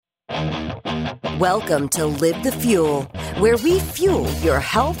Welcome to Live the Fuel, where we fuel your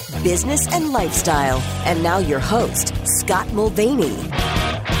health, business, and lifestyle. And now your host, Scott Mulvaney.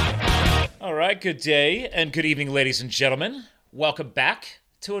 All right, good day and good evening, ladies and gentlemen. Welcome back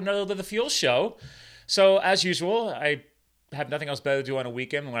to another Live the Fuel show. So, as usual, I have nothing else better to do on a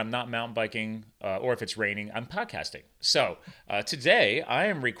weekend when I'm not mountain biking or if it's raining, I'm podcasting. So, today I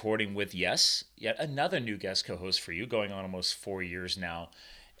am recording with, yet another new guest co-host for you, going on almost 4 years now.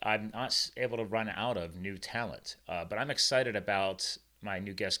 I'm not able to run out of new talent, but I'm excited about my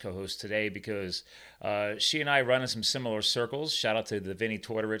new guest co-host today because she and I run in some similar circles. Shout out to the Vinny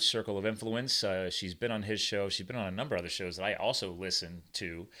Tortorich Circle of Influence. She's been on his show. She's been on a number of other shows that I also listen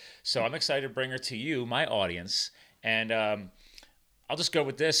to. So I'm excited to bring her to you, my audience. And I'll just go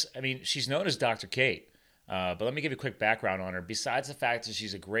with this. I mean, she's known as Dr. Kate. But let me give you a quick background on her. Besides the fact that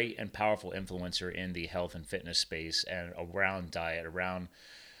she's a great and powerful influencer in the health and fitness space and around diet, around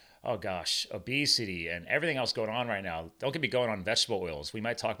obesity and everything else going on right now. Don't get me going on vegetable oils. We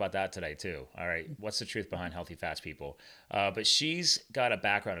might talk about that today too. All right. What's the truth behind healthy fats, people? But she's got a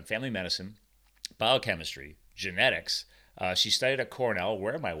background in family medicine, biochemistry, genetics. She studied at Cornell,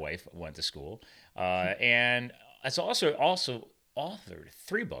 where my wife went to school. And it's also authored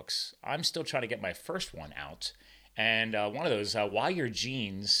 3 books. I'm still trying to get my first one out. And one of those, Why Your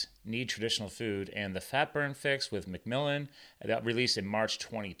Genes Need Traditional Food, and The Fat Burn Fix with Macmillan, that released in March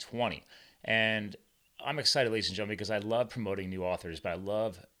 2020. And I'm excited, ladies and gentlemen, because I love promoting new authors, but I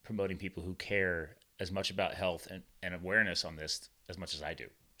love promoting people who care as much about health and awareness on this as much as I do.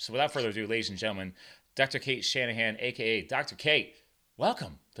 So without further ado, ladies and gentlemen, Dr. Kate Shanahan, a.k.a. Dr. Kate,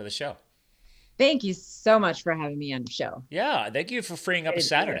 welcome to the show. Thank you so much for having me on the show. Yeah, thank you for freeing up a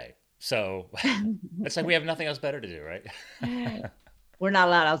Saturday. So it's like we have nothing else better to do, right? We're not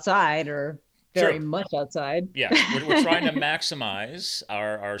allowed outside or very much outside. Yeah, we're trying to maximize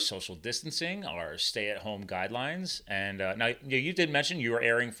our social distancing, our stay-at-home guidelines. And now you did mention you were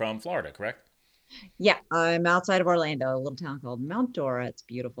airing from Florida, correct? Yeah, I'm outside of Orlando, a little town called Mount Dora. It's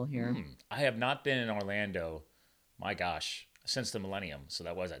beautiful here. I have not been in Orlando, my gosh, since the millennium. So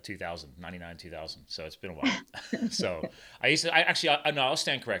that was at 99, 2000. So it's been a while. So I'll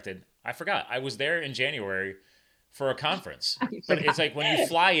stand corrected. I forgot. I was there in January for a conference. But it's like when you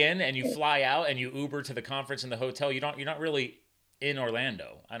fly in and you fly out and you Uber to the conference in the hotel, you're not really in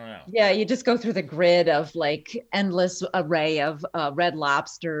Orlando. I don't know. Yeah, you just go through the grid of like endless array of Red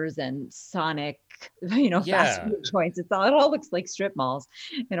Lobsters and Sonic, fast food joints. It all looks like strip malls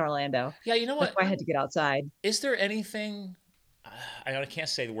in Orlando. Yeah, you know what? That's why I had to get outside. Is there anything? I can't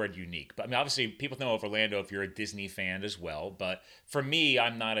say the word unique, but I mean, obviously people know of Orlando if you're a Disney fan as well. But for me, I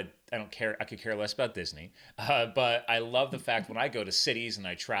don't care. I could care less about Disney. But I love the fact when I go to cities and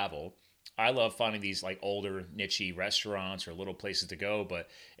I travel, I love finding these like older niche restaurants or little places to go. But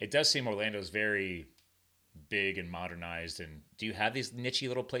it does seem Orlando's very big and modernized. And do you have these niche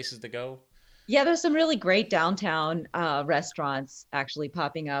little places to go? Yeah, there's some really great downtown restaurants actually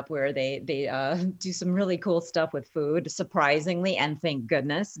popping up where they do some really cool stuff with food, surprisingly, and thank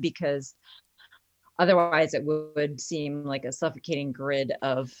goodness, because otherwise it would seem like a suffocating grid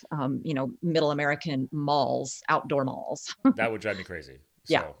of, middle American malls, outdoor malls. That would drive me crazy.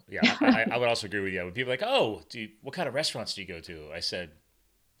 So, yeah. I would also agree with you. When people are like, oh, what kind of restaurants do you go to? I said,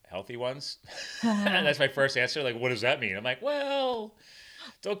 healthy ones. And that's my first answer. Like, what does that mean? I'm like, well...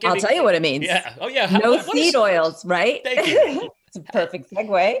 I'll tell you what it means. Yeah. Oh, yeah. No seed oils, right? Thank you. It's a perfect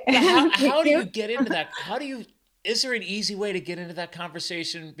segue. How do you get into that? Is there an easy way to get into that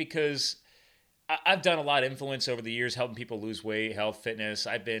conversation? Because I've done a lot of influence over the years, helping people lose weight, health, fitness.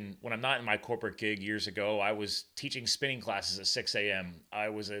 When I'm not in my corporate gig years ago, I was teaching spinning classes at 6 a.m. I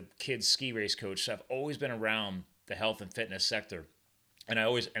was a kid's ski race coach. So I've always been around the health and fitness sector. And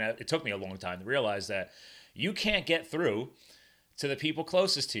it took me a long time to realize that you can't get through to the people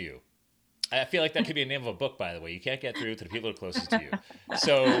closest to you. I feel like that could be a name of a book, by the way. You can't get through to the people who are closest to you.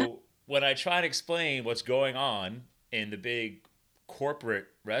 So when I try to explain what's going on in the big corporate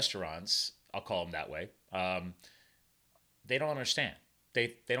restaurants, I'll call them that way, they don't understand.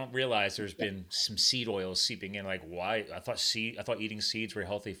 They don't realize there's been some seed oil seeping in. Like, why? I thought eating seeds were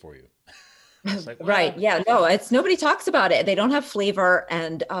healtty for you. Like, well, right. Yeah. No, nobody talks about it. They don't have flavor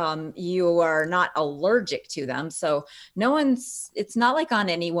and you are not allergic to them. So it's not like on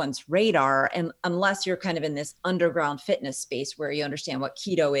anyone's radar, and unless you're kind of in this underground fitness space where you understand what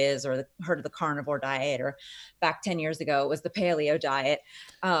keto is, or heard of the carnivore diet, or back 10 years ago, it was the paleo diet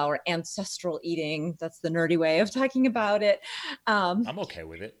or ancestral eating. That's the nerdy way of talking about it. I'm okay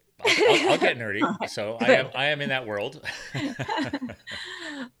with it. I'll get nerdy. So I am in that world.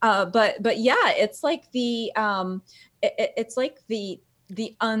 But yeah, it's like the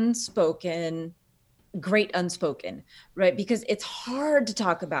the unspoken, great unspoken, right? Because it's hard to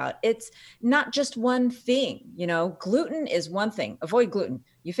talk about. It's not just one thing, gluten is one thing. Avoid gluten.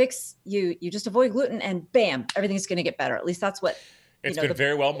 You just avoid gluten and bam, everything's going to get better. At least that's what it's been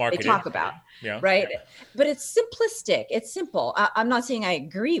very well marketed. They talk about, right? But it's simplistic. It's simple. I'm not saying I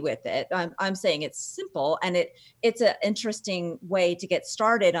agree with it. I'm saying it's simple, and it's an interesting way to get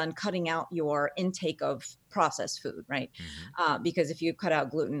started on cutting out your intake of processed food, right? Mm-hmm. Because if you cut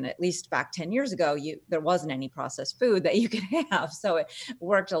out gluten, at least back 10 years ago, there wasn't any processed food that you could have, so it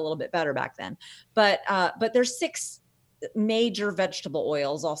worked a little bit better back then. But there's 6 major vegetable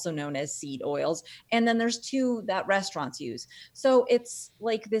oils, also known as seed oils. And then there's 2 that restaurants use. So it's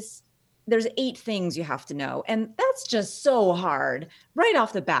like this, there's 8 things you have to know. And that's just so hard. Right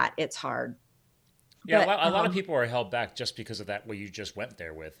off the bat, it's hard. Yeah, but, a lot of people are held back just because of that, what you just went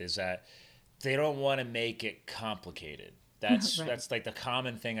there with, is that they don't want to make it complicated. That's right. That's like the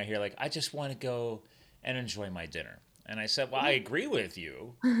common thing I hear, like, I just want to go and enjoy my dinner. And I said, well, I agree with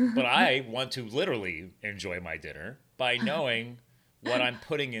you, but I want to literally enjoy my dinner by knowing what I'm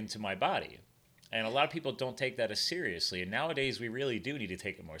putting into my body. And a lot of people don't take that as seriously. And nowadays, we really do need to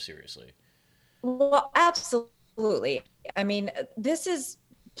take it more seriously. Well, absolutely. I mean, this is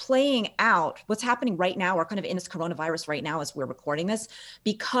playing out. What's happening right now, we're kind of in this coronavirus right now as we're recording this,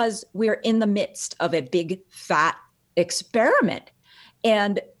 because we're in the midst of a big, fat experiment.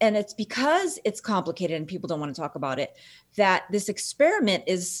 And it's because it's complicated and people don't want to talk about it, that this experiment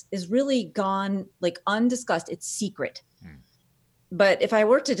is really gone like undiscussed. It's secret. But if I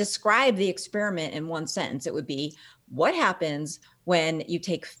were to describe the experiment in one sentence, it would be, what happens when you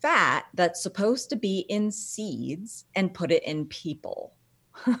take fat that's supposed to be in seeds and put it in people?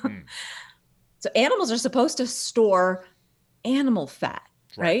 So animals are supposed to store animal fat,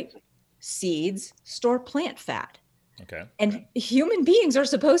 right? Seeds store plant fat. Okay. And human beings are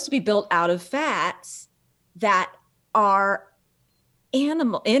supposed to be built out of fats that are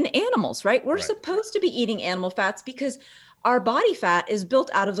animals, right? We're supposed to be eating animal fats because our body fat is built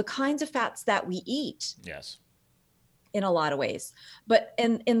out of the kinds of fats that we eat. Yes. In a lot of ways. But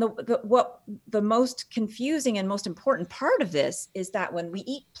in what the most confusing and most important part of this is that when we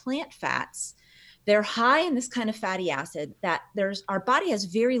eat plant fats, they're high in this kind of fatty acid that our body has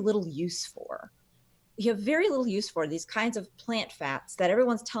very little use for. You have very little use for these kinds of plant fats that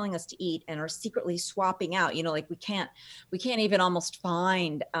everyone's telling us to eat and are secretly swapping out. Like we can't even almost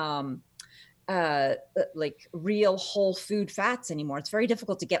find like real whole food fats anymore. It's very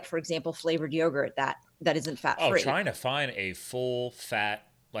difficult to get, for example, flavored yogurt that isn't fat free. Trying to find a full fat,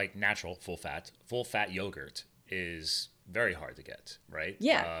 like natural full fat yogurt is very hard to get, right?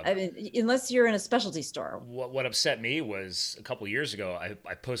 Yeah, I mean, unless you're in a specialty store. What upset me was a couple of years ago,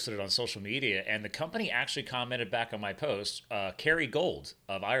 I posted it on social media, and the company actually commented back on my post, Kerrygold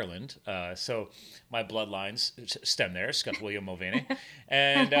of Ireland. So my bloodlines stem there, Scott William Mulvaney.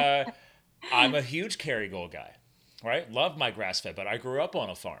 And I'm a huge Kerrygold guy, right? Love my grass-fed, but I grew up on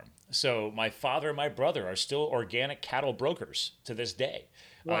a farm. So my father and my brother are still organic cattle brokers to this day.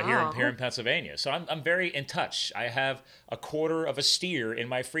 Wow. Here in Perrin, Pennsylvania. So I'm very in touch. I have a quarter of a steer in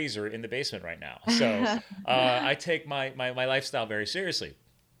my freezer in the basement right now. So I take my lifestyle very seriously.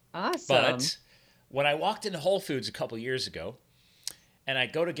 Awesome. But when I walked into Whole Foods a couple years ago, and I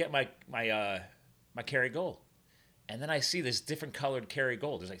go to get my Kerrygold, and then I see this different colored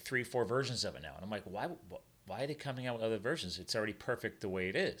Kerrygold. There's like 3-4 versions of it now, and I'm like, why are they coming out with other versions? It's already perfect the way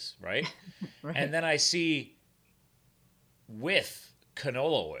it is, right? Right. And then I see with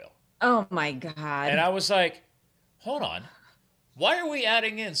canola oil. Oh my God. And I was like, hold on, why are we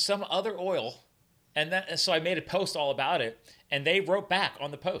adding in some other oil? And so I made a post all about it, and they wrote back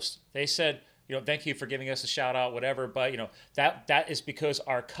on the post. They said, thank you for giving us a shout out, whatever, but that is because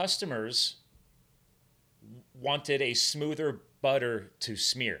our customers wanted a smoother butter to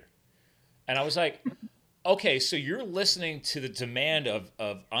smear. And I was like, okay, so you're listening to the demand of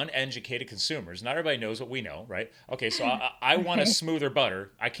uneducated consumers. Not everybody knows what we know, right? Okay, so I want a smoother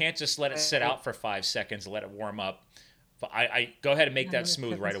butter. I can't just let it sit out for 5 seconds and let it warm up. But I go ahead and make that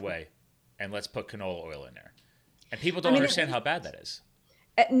smooth right away, and let's put canola oil in there. And people don't understand how bad that is.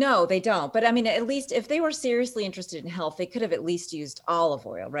 No, they don't. But I mean, at least if they were seriously interested in health, they could have at least used olive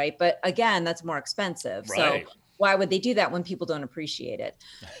oil, right? But again, that's more expensive. Right. So why would they do that when people don't appreciate it?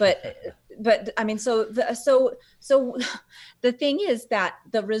 But I mean, so the thing is that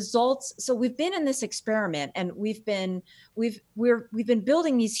the results. So we've been in this experiment, and we've been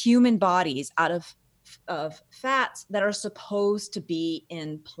building these human bodies out of fats that are supposed to be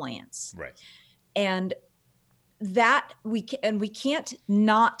in plants. Right. And that we can't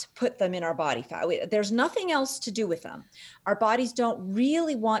not put them in our body fat. There's nothing else to do with them. Our bodies don't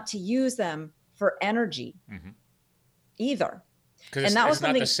really want to use them for energy either. Because it's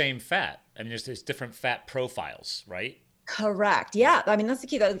not the same fat. I mean, there's different fat profiles, right? Correct. Yeah. I mean, that's the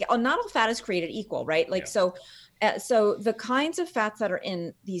key. Not all fat is created equal, right? Like, so the kinds of fats that are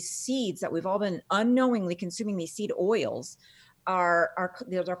in these seeds that we've all been unknowingly consuming, these seed oils,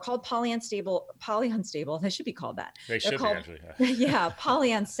 they're called polyunstable. They should be called that. They should be actually. Yeah,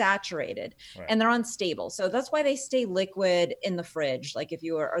 polyunsaturated, right. And they're unstable. So that's why they stay liquid in the fridge. Like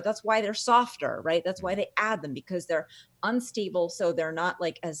or that's why they're softer, right? That's why they add them, because they're unstable. So they're not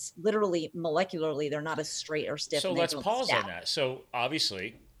like as literally molecularly, they're not as straight or stiff. So let's pause on that. So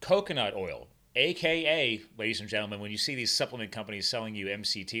obviously, coconut oil, AKA, ladies and gentlemen, when you see these supplement companies selling you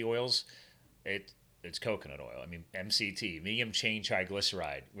MCT oils, it's coconut oil. I mean, MCT, medium chain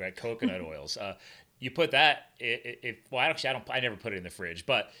triglyceride, right? Coconut oils. You put that, I never put it in the fridge,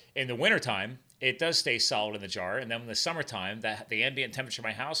 but in the wintertime, it does stay solid in the jar. And then in the summertime, the ambient temperature of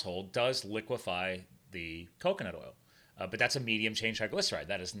my household does liquefy the coconut oil. But that's a medium chain triglyceride.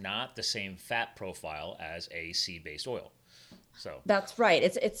 That is not the same fat profile as a seed-based oil. So that's right.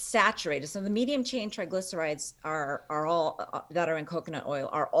 It's saturated. So the medium chain triglycerides are all that are in coconut oil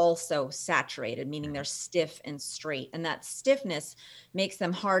are also saturated, meaning they're stiff and straight. And that stiffness makes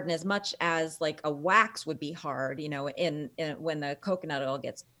them harden as much as like a wax would be hard, in when the coconut oil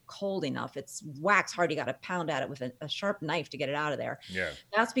gets cold enough. It's wax hard. You got to pound at it with a sharp knife to get it out of there. Yeah.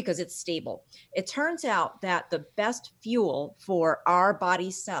 That's because it's stable. It turns out that the best fuel for our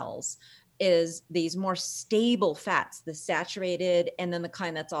body cells is these more stable fats, the saturated, and then the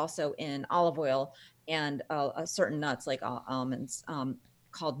kind that's also in olive oil and certain nuts like almonds,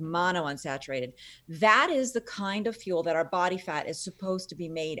 called monounsaturated. That is the kind of fuel that our body fat is supposed to be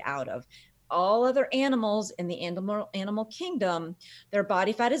made out of. All other animals in the animal kingdom, their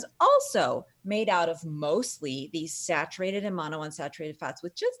body fat is also made out of mostly these saturated and monounsaturated fats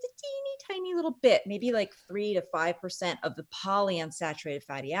with just a teeny tiny little bit, maybe like 3 to 5% of the polyunsaturated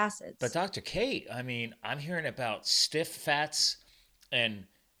fatty acids. But Dr. Kate, I mean, I'm hearing about stiff fats, and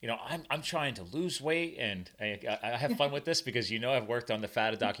I'm trying to lose weight, and I have fun with this because I've worked on the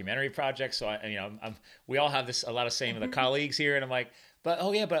Fat documentary project, so we all have a lot of same with the colleagues here, and I'm like, but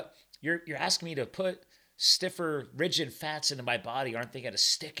you're asking me to put stiffer, rigid fats into my body. Aren't they going to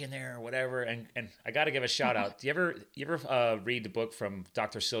stick in there or whatever? And I got to give a shout out. Do you ever read the book from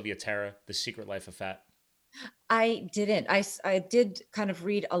Dr. Sylvia Tara, The Secret Life of Fat? I didn't. I did kind of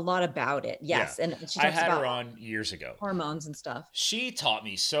read a lot about it. Yes. Yeah. And she I talks had about her on years ago. Hormones and stuff. She taught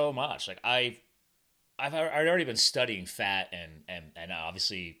me so much. Like I've already been studying fat and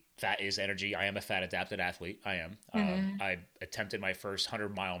obviously fat is energy. I am a fat adapted athlete. I am. I attempted my first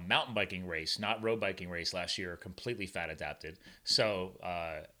 100-mile mountain biking race, not road biking race last year, completely fat adapted. So,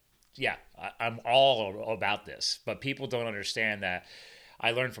 I'm all about this. But people don't understand that.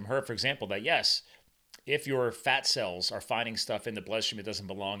 I learned from her, for example, that yes, if your fat cells are finding stuff in the bloodstream that doesn't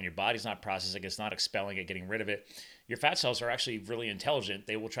belong and your body's not processing, it's not expelling it, getting rid of it, your fat cells are actually really intelligent.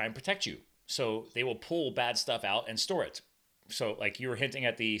 They will try and protect you. So they will pull bad stuff out and store it. So like you were hinting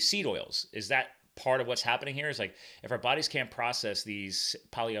at the seed oils, is that part of what's happening here? Is like if our bodies can't process these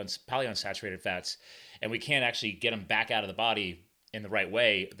polyunsaturated fats and we can't actually get them back out of the body in the right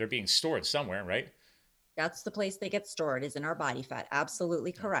way, they're being stored somewhere, right? That's the place they get stored, is in our body fat.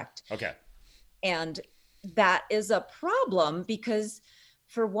 Absolutely correct. Okay. And that is a problem because,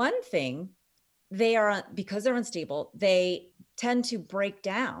 for one thing, because they're unstable, they tend to break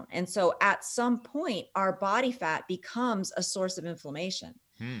down. And so at some point, our body fat becomes a source of inflammation.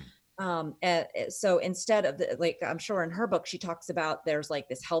 So instead of I'm sure in her book, she talks about there's like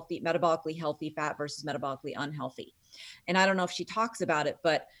this metabolically healthy fat versus metabolically unhealthy. And I don't know if she talks about it,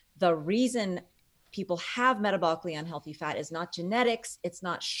 but the reason people have metabolically unhealthy fat is not genetics, it's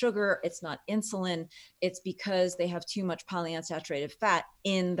not sugar, it's not insulin. It's because they have too much polyunsaturated fat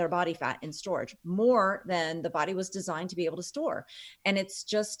in their body fat in storage, more than the body was designed to be able to store. And it's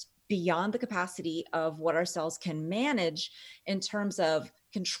just beyond the capacity of what our cells can manage in terms of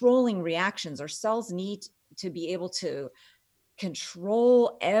controlling reactions. Our cells need to be able to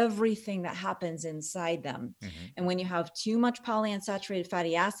control everything that happens inside them. And when you have too much polyunsaturated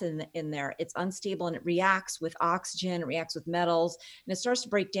fatty acid in there, it's unstable and it reacts with oxygen, it reacts with metals, and it starts to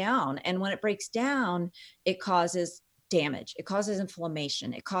break down. And when it breaks down, it causes damage. It causes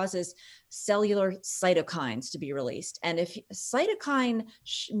inflammation. It causes cellular cytokines to be released. And if cytokine,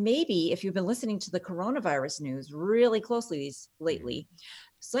 maybe if you've been listening to the coronavirus news really closely lately,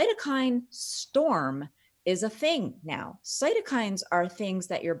 cytokine storm is a thing now. Cytokines are things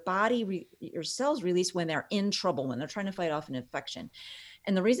that your body, your cells release when they're in trouble, when they're trying to fight off an infection.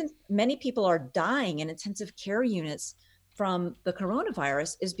 And the reason many people are dying in intensive care units from the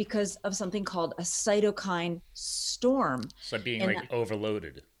coronavirus is because of something called a cytokine storm. So being like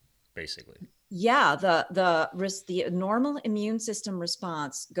overloaded, basically. Yeah, the normal immune system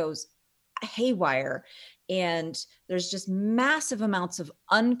response goes haywire, and there's just massive amounts of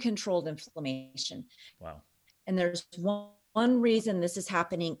uncontrolled inflammation. Wow. And there's one reason this is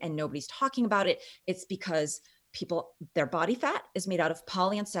happening and nobody's talking about it. It's because their body fat is made out of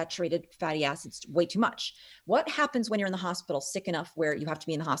polyunsaturated fatty acids way too much. What happens when you're in the hospital sick enough where you have to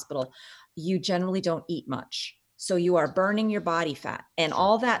be in the hospital? You generally don't eat much. So you are burning your body fat, and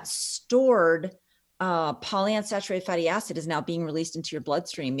all that stored polyunsaturated fatty acid is now being released into your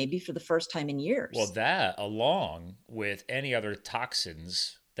bloodstream, maybe for the first time in years. Well, that along with any other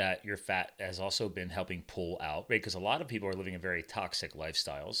toxins that your fat has also been helping pull out, right? Because a lot of people are living in very toxic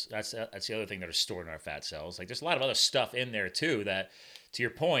lifestyles. That's the other thing that are stored in our fat cells. Like there's a lot of other stuff in there too that, to your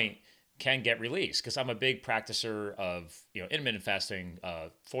point, can get released. Because I'm a big practicer of intermittent fasting,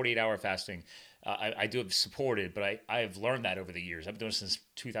 48-hour fasting. I do have supported, but I have learned that over the years. I've been doing it since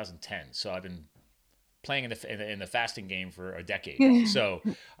 2010, so I've been playing in the fasting game for a decade. So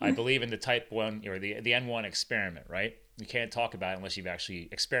I believe in the type 1 or the N1 experiment, right? You can't talk about it unless you've actually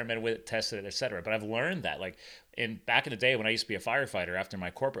experimented with it, tested it, et cetera. But I've learned that, like back in the day when I used to be a firefighter after my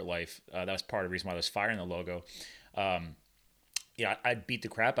corporate life, that was part of the reason why I was firing the logo. I'd beat the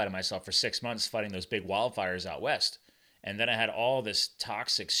crap out of myself for 6 months fighting those big wildfires out west. And then I had all this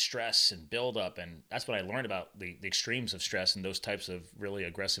toxic stress and buildup. And that's when I learned about the extremes of stress and those types of really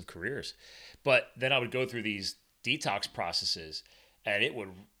aggressive careers. But then I would go through these detox processes and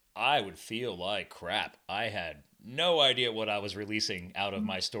I would feel like crap. I had no idea what I was releasing out of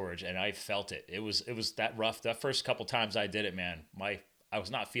my storage, and I felt it. It was that rough. That first couple times I did it, man, I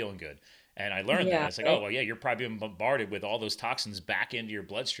was not feeling good. And I learned that. It's like, oh, well, yeah, you're probably being bombarded with all those toxins back into your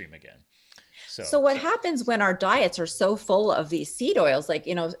bloodstream again. So what happens when our diets are so full of these seed oils,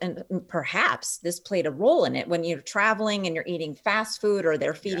 and perhaps this played a role in it when you're traveling and you're eating fast food, or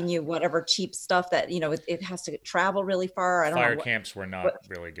they're feeding you whatever cheap stuff that, it has to travel really far. Fire camps were not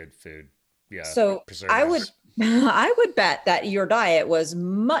really good food. Yeah. So I would bet that your diet was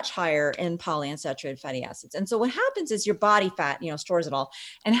much higher in polyunsaturated fatty acids. And so what happens is your body fat, stores it all.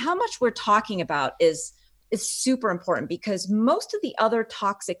 And how much we're talking about is super important, because most of the other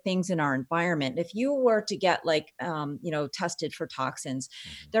toxic things in our environment, if you were to get tested for toxins,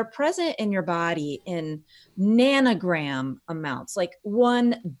 they're present in your body in nanogram amounts, like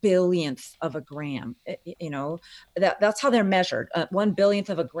 1/1000th of a gram. That's how they're measured, 1/1000th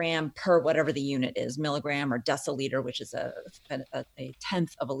of a gram per whatever the unit is, milligram or deciliter, which is a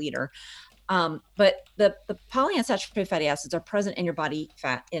tenth of a liter. But the polyunsaturated fatty acids are present in your body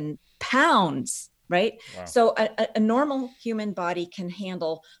fat in pounds. Right. Wow. So a normal human body can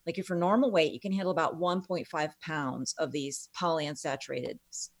handle, like if you're normal weight, you can handle about 1.5 pounds of these polyunsaturated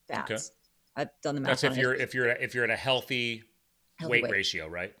fats. Okay. I've done the math. That's if you're at a healthy weight ratio,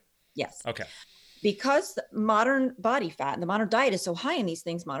 right? Yes. Okay. Because the modern body fat and the modern diet is so high in these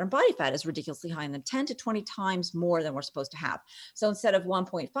things, modern body fat is ridiculously high in them, 10 to 20 times more than we're supposed to have. So instead of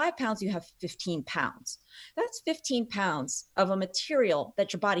 1.5 pounds, you have 15 pounds. That's 15 pounds of a material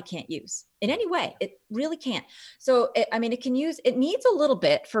that your body can't use in any way. It really can't. So, it needs a little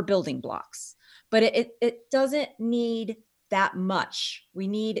bit for building blocks, but it doesn't need that much. We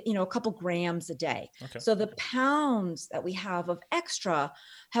need, a couple grams a day. Okay. So the pounds that we have of extra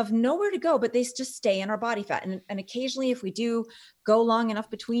have nowhere to go, but they just stay in our body fat. And occasionally, if we do go long enough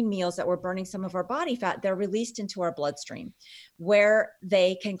between meals that we're burning some of our body fat, they're released into our bloodstream, where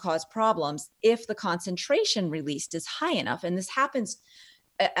they can cause problems if the concentration released is high enough. And this happens,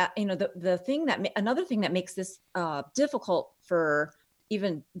 another thing that makes this difficult for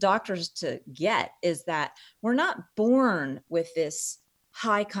even doctors to get is that we're not born with this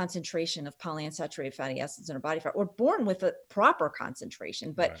high concentration of polyunsaturated fatty acids in our body fat. We're born with a proper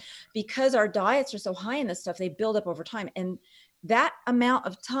concentration, but because our diets are so high in this stuff, they build up over time. And that amount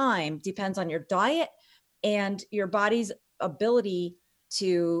of time depends on your diet and your body's ability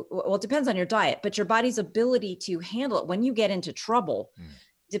to, well, it depends on your diet, but your body's ability to handle it when you get into trouble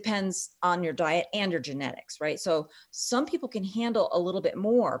depends on your diet and your genetics, right? So some people can handle a little bit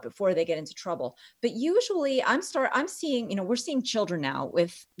more before they get into trouble. But usually I'm seeing, we're seeing children now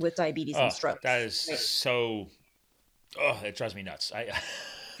with diabetes and stroke. That is so, it drives me nuts.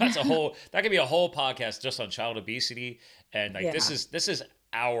 That could be a whole podcast just on child obesity. And this is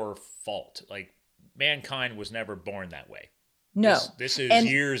our fault. Like mankind was never born that way. No. This is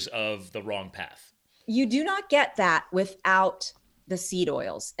years of the wrong path. You do not get that without the seed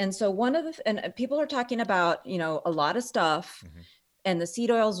oils. And so and people are talking about, a lot of stuff, and the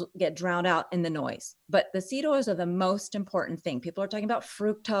seed oils get drowned out in the noise. But the seed oils are the most important thing. People are talking about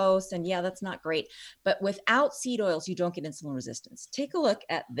fructose, and yeah, that's not great. But without seed oils, you don't get insulin resistance. Take a look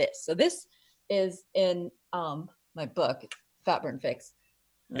at this. So this is in my book, Fat Burn Fix.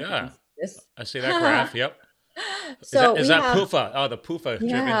 Yeah, I see that graph. Yep. So is that PUFA? Oh, the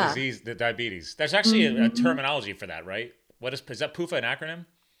PUFA-driven disease, the diabetes. There's actually a terminology for that, right? Is that PUFA an acronym?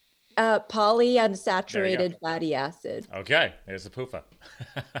 Polyunsaturated fatty acid. Okay, there's the PUFA.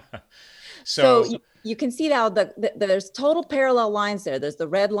 So you can see now there's total parallel lines there. There's the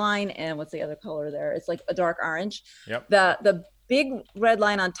red line, and what's the other color there? It's like a dark orange. Yep. The big red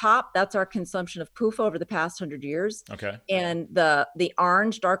line on top, that's our consumption of PUFA over the past 100 years. Okay. And the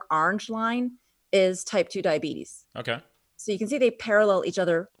dark orange line is type 2 diabetes. Okay. So you can see they parallel each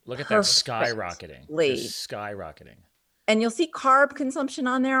other. Look at that skyrocketing. Skyrocketing. And you'll see carb consumption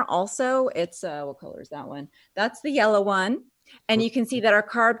on there also. It's what color is that one? That's the yellow one. And you can see that our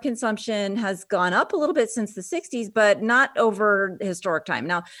carb consumption has gone up a little bit since the 60s, but not over historic time.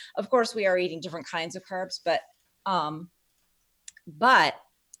 Now, of course, we are eating different kinds of carbs, but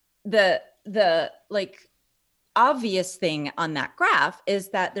the like obvious thing on that graph is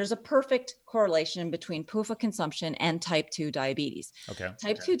that there's a perfect correlation between PUFA consumption and type 2 diabetes. Okay.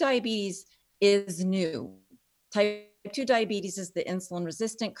 Type 2 diabetes is new. Type 2 diabetes is the insulin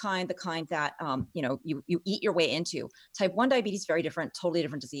resistant kind, the kind that you eat your way into. Type 1 diabetes, very different, totally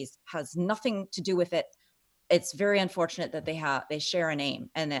different disease, has nothing to do with it. It's very unfortunate that they share a name,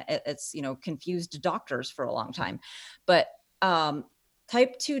 and it's confused doctors for a long time. But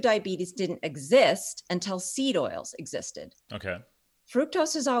type 2 diabetes didn't exist until seed oils existed. Okay.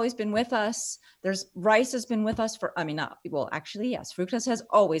 Fructose has always been with us. Rice has been with us yes, fructose has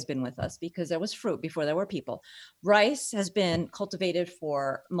always been with us because there was fruit before there were people. Rice has been cultivated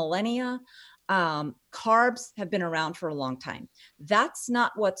for millennia. Carbs have been around for a long time. That's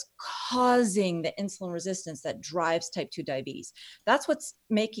not what's causing the insulin resistance that drives type 2 diabetes. That's what's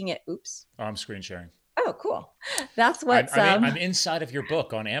making it, oops. Oh, I'm screen sharing. Oh, cool. That's what's... I'm inside of your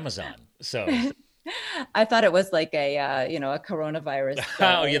book on Amazon, so... I thought it was like a coronavirus.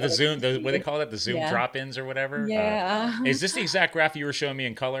 Oh yeah, the Zoom, what do they call it? The Zoom drop-ins or whatever. Yeah. Is this the exact graph you were showing me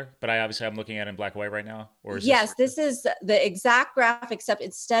in color? But I'm looking at it in black and white right now. Or is this is the exact graph, except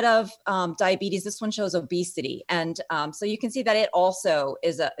instead of diabetes, this one shows obesity, and so you can see that it also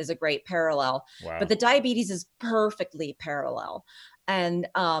is a great parallel. Wow. But the diabetes is perfectly parallel. And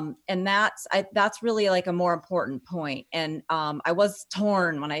that's really like a more important point. And I was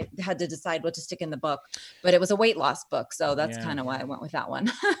torn when I had to decide what to stick in the book, but it was a weight loss book. So that's kind of why I went with that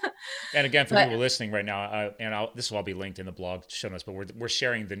one. And again, for people listening right now, this will all be linked in the blog show notes, but we're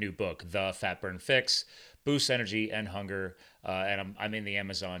sharing the new book, The Fat Burn Fix, Boosts Energy and Hunger. And I'm in the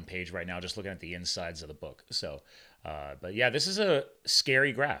Amazon page right now, just looking at the insides of the book. So, but yeah, this is a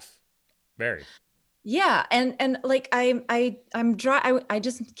scary graph. Very. Yeah. And like I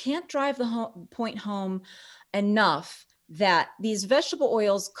just can't drive the point home enough that these vegetable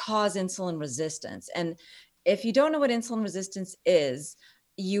oils cause insulin resistance. And if you don't know what insulin resistance is,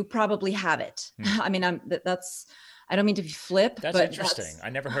 you probably have it. I mean, I don't mean to be flip. That's interesting. I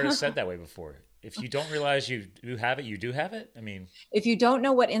never heard it said that way before. If you don't realize you have it, you do have it? I mean... If you don't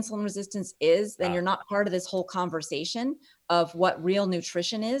know what insulin resistance is, then you're not part of this whole conversation of what real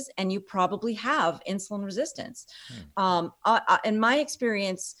nutrition is, and you probably have insulin resistance. In my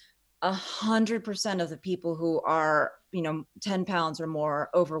experience, 100% of the people who are 10 pounds or more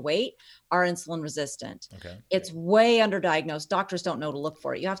overweight are insulin resistant. Okay. It's way underdiagnosed. Doctors don't know to look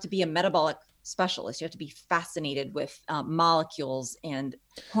for it. You have to be a metabolic specialist. You have to be fascinated with molecules and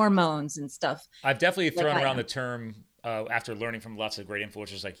hormones and stuff. I've definitely thrown around the term after learning from lots of great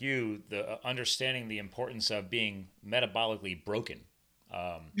influencers like you, the understanding the importance of being metabolically broken.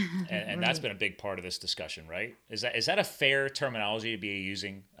 And that's been a big part of this discussion, right? Is that a fair terminology to be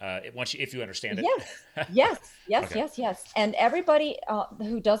using if you understand it? Yes. Okay. Yes. And everybody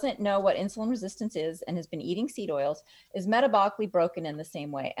who doesn't know what insulin resistance is and has been eating seed oils is metabolically broken in the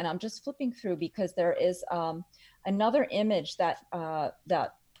same way. And I'm just flipping through because there is another image that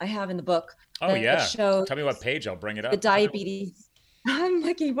I have in the book. Oh yeah. Tell me what page. I'll bring it up. The diabetes. I'm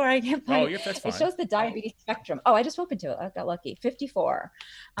looking for. I can't find. Oh, yeah, that's fine. It shows the diabetes spectrum. Oh, I just opened to it. I got lucky. 54.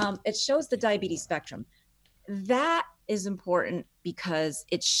 It shows the diabetes spectrum. That is important because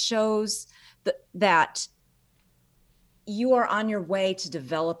it shows that you are on your way to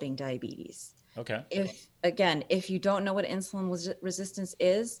developing diabetes. Okay. If you don't know what insulin resistance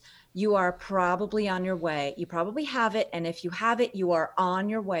is, you are probably on your way. You probably have it, and if you have it, you are on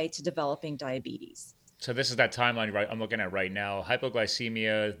your way to developing diabetes. So this is that timeline, right? I'm looking at right now.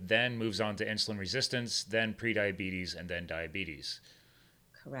 Hypoglycemia, then moves on to insulin resistance, then prediabetes, and then diabetes.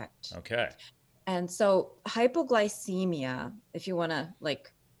 Correct. Okay. And so hypoglycemia, if you want to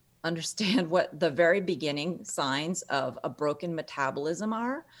like understand what the very beginning signs of a broken metabolism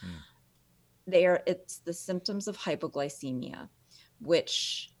are, it's the symptoms of hypoglycemia,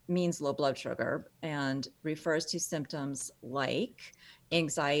 which means low blood sugar and refers to symptoms like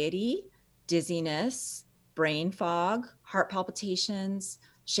anxiety, dizziness, brain fog, heart palpitations,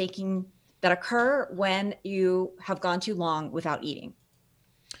 shaking that occur when you have gone too long without eating.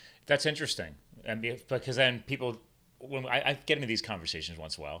 That's interesting. And because then people, when I get into these conversations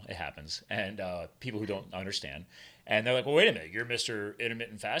once in a while, it happens, and people who don't understand, and they're like, well, wait a minute, you're Mr.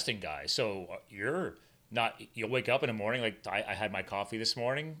 Intermittent Fasting guy. So you're not, you'll wake up in the morning, like I had my coffee this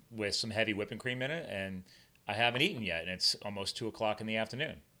morning with some heavy whipping cream in it, and I haven't eaten yet, and it's almost 2:00 in the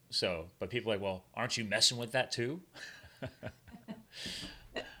afternoon. So, but people are like, well, aren't you messing with that too?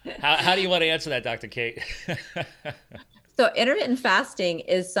 How do you want to answer that, Dr. Kate? So intermittent fasting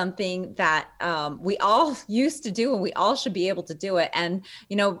is something that we all used to do, and we all should be able to do it. And,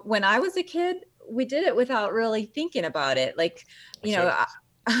 you know, when I was a kid, we did it without really thinking about it. Like, you know,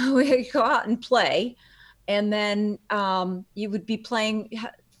 we go out and play, and then you would be playing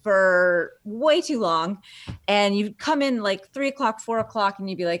for way too long, and you'd come in like 3:00, 4:00, and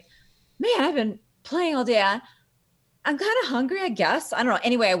you'd be like, man, I've been playing all day. I'm kind of hungry, I guess. I don't know.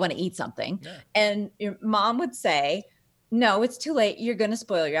 Anyway, I want to eat something. Yeah. And your mom would say, no, it's too late. You're going to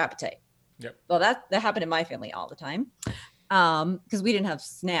spoil your appetite. Yep. Well, that happened in my family all the time because we didn't have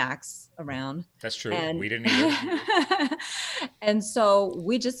snacks around. That's true. And we didn't either. And so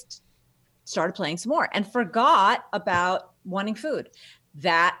we just started playing some more and forgot about wanting food.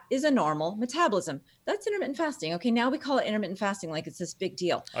 That is a normal metabolism. That's intermittent fasting. Okay, now we call it intermittent fasting like it's this big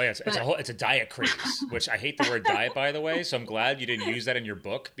deal. Oh yeah, it's a diet craze, which I hate the word diet, by the way. So I'm glad you didn't use that in your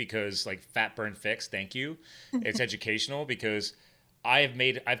book, because like Fat Burn Fix, thank you. It's educational, because I've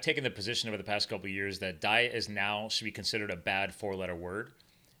taken the position over the past couple of years that diet should be considered a bad 4-letter word.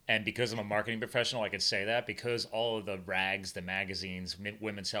 And because I'm a marketing professional, I can say that, because all of the rags, the magazines,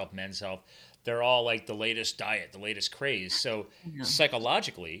 Women's Health, Men's Health, they're all like the latest diet, the latest craze. So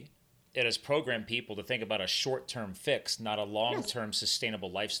psychologically, it has programmed people to think about a short-term fix, not a long-term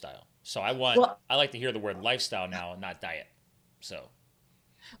sustainable lifestyle. So I like to hear the word lifestyle now, not diet. So.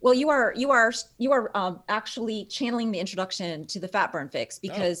 Well, you are actually channeling the introduction to the Fat Burn Fix,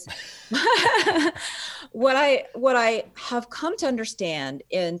 because what I have come to understand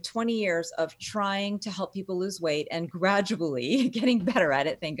in 20 years of trying to help people lose weight and gradually getting better at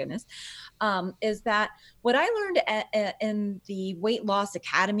it, thank goodness, is that what I learned in the Weight Loss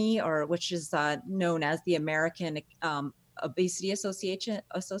Academy, or which is known as the American Obesity Association,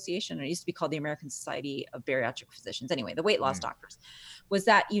 or it used to be called the American Society of Bariatric Physicians. Anyway, the weight loss doctors, was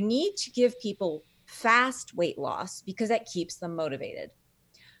that you need to give people fast weight loss because that keeps them motivated,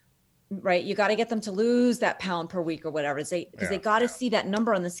 right? You got to get them to lose that pound per week or whatever, because they got to see that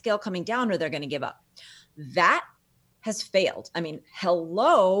number on the scale coming down, or they're going to give up. That has failed. I mean,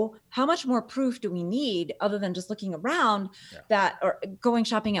 hello, how much more proof do we need other than just looking around that, or going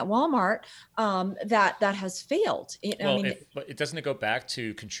shopping at Walmart, that has failed? But doesn't it go back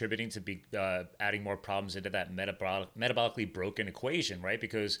to contributing to be adding more problems into that metabolically broken equation, right?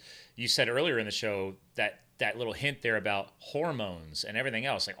 Because you said earlier in the show that little hint there about hormones and everything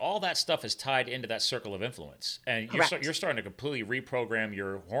else, like all that stuff is tied into that circle of influence, and you're starting to completely reprogram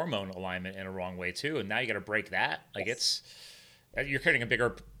your hormone alignment in a wrong way too, and now you got to break that. Like you're creating a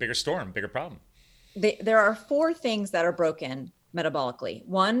bigger storm, bigger problem. There are 4 things that are broken metabolically.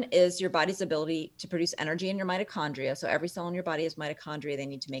 One is your body's ability to produce energy in your mitochondria. So every cell in your body is mitochondria. They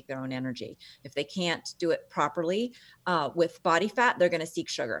need to make their own energy. If they can't do it properly with body fat, they're going to seek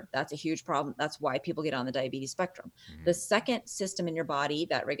sugar. That's a huge problem. That's why people get on the diabetes spectrum. Mm-hmm. The second system in your body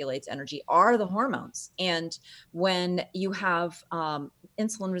that regulates energy are the hormones. And when you have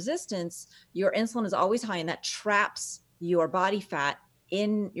insulin resistance, your insulin is always high, and that traps your body fat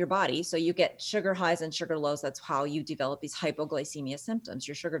in your body. So you get sugar highs and sugar lows. That's how you develop these hypoglycemia symptoms.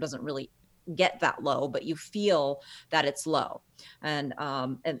 Your sugar doesn't really get that low, but you feel that it's low. And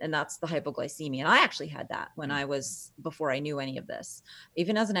that's the hypoglycemia. And I actually had that before I knew any of this.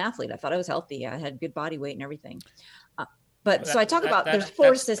 Even as an athlete, I thought I was healthy. I had good body weight and everything. So I talk about, there's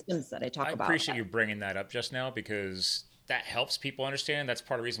 4 systems that I talk about. I appreciate you bringing that up just now, because that helps people understand. That's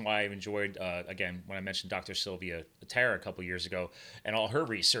part of the reason why I've enjoyed, again, when I mentioned Dr. Sylvia Tara a couple years ago and all her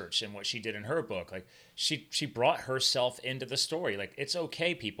research and what she did in her book. Like she brought herself into the story. Like, it's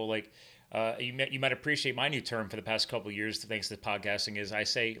okay, people. Like you might appreciate my new term for the past couple of years, thanks to podcasting, is I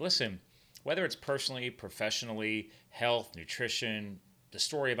say, listen, whether it's personally, professionally, health, nutrition, the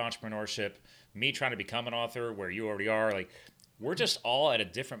story of entrepreneurship, me trying to become an author where you already are, like we're just all at a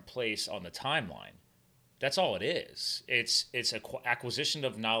different place on the timeline. That's all it is. It's acquisition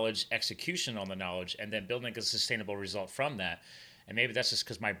of knowledge, execution on the knowledge, and then building a sustainable result from that. And maybe that's just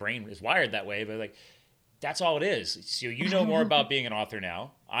because my brain is wired that way, but like that's all it is. So you know more about being an author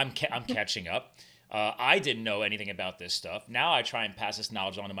now. I'm catching up. I didn't know anything about this stuff. Now I try and pass this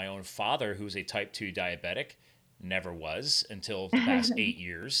knowledge on to my own father, who's a type 2 diabetic. Never was until the past 8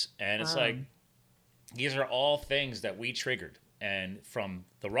 years. And it's like, these are all things that we triggered and from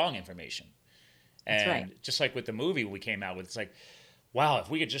the wrong information. And That's right. just like with the movie we came out with, it's like, wow, if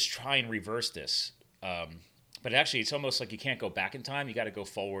we could just try and reverse this. But actually, it's almost like you can't go back in time. You got to go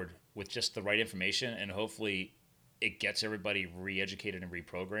forward with just the right information, and hopefully it gets everybody re-educated and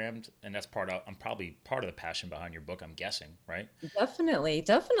reprogrammed. And that's I'm probably part of the passion behind your book, I'm guessing, right? Definitely,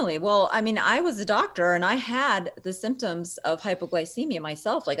 definitely. Well, I mean, I was a doctor and I had the symptoms of hypoglycemia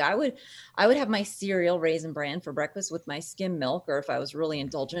myself. Like I would have my cereal Raisin Bran for breakfast with my skim milk, or if I was really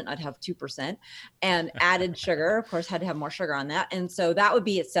indulgent, I'd have 2% and added sugar. Of course, had to have more sugar on that. And so that would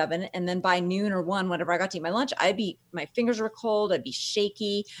be at 7. And then by noon or 1, whenever I got to eat my lunch, my fingers were cold. I'd be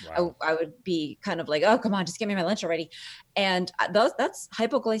shaky. Wow. I would be kind of like, oh, come on, just give me my lunch already. And that's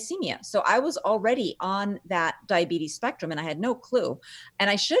hypoglycemia. So I was already on that diabetes spectrum and I had no clue. And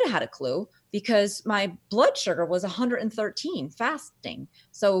I should have had a clue because my blood sugar was 113 fasting.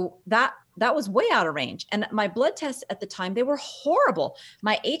 So that was way out of range. And my blood tests at the time, they were horrible.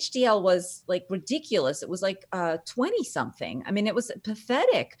 My HDL was like ridiculous. It was like 20 something. I mean, it was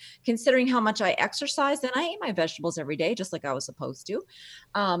pathetic considering how much I exercised, and I ate my vegetables every day, just like I was supposed to.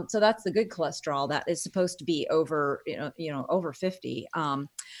 So that's the good cholesterol that is supposed to be over, over 50,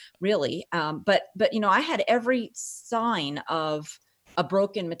 really. But I had every sign of a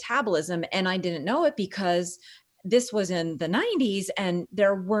broken metabolism, and I didn't know it because this was in the 90s and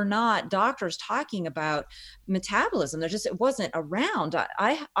there were not doctors talking about metabolism. It wasn't around.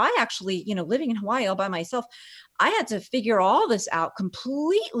 I actually, living in Hawaii all by myself, I had to figure all this out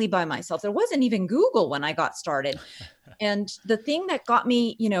completely by myself. There wasn't even Google when I got started. And the thing that got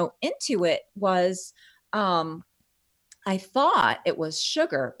me, into it was, I thought it was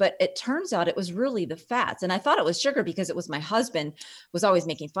sugar, but it turns out it was really the fats. And I thought it was sugar because it was my husband was always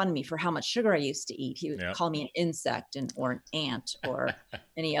making fun of me for how much sugar I used to eat. He would call me an insect or an ant or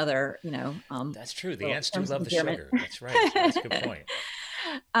any other, That's true. The ants do love the sugar. That's right. That's a good point.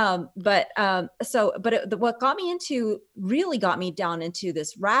 What really got me down into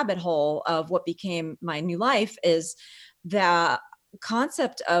this rabbit hole of what became my new life is the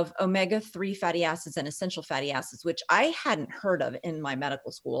concept of omega-3 fatty acids and essential fatty acids, which I hadn't heard of in my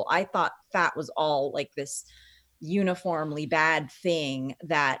medical school. I thought fat was all like this uniformly bad thing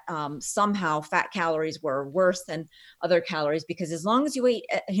that somehow fat calories were worse than other calories, because as long as you ate,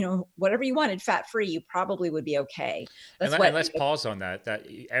 whatever you wanted fat-free, you probably would be okay. And let's pause on that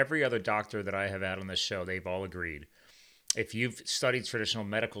every other doctor that I have had on this show, they've all agreed. If you've studied traditional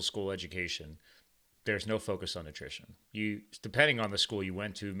medical school education, there's no focus on nutrition. Depending on the school you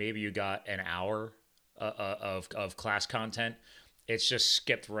went to, maybe you got an hour of class content. It's just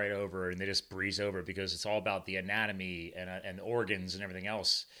skipped right over and they just breeze over because it's all about the anatomy and organs and everything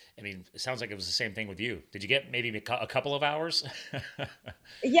else. I mean, it sounds like it was the same thing with you. Did you get maybe a couple of hours?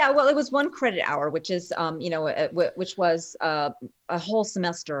 Yeah, well, it was 1 credit hour, which is, which was a whole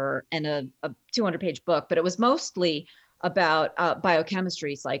semester and a 200-page book, but it was mostly about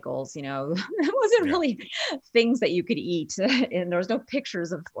biochemistry cycles. It wasn't really things that you could eat, and there was no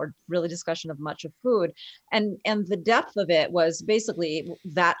pictures of or really discussion of much of food, and the depth of it was basically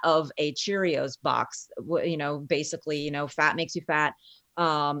that of a Cheerios box. Basically, fat makes you fat,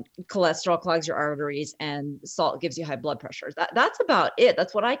 cholesterol clogs your arteries, and salt gives you high blood pressure. That's about it.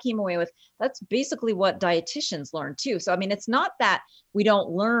 That's what I came away with. That's basically what dietitians learn too. So I mean, it's not that we don't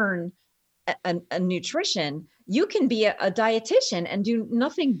learn a nutrition. You can be a dietitian and do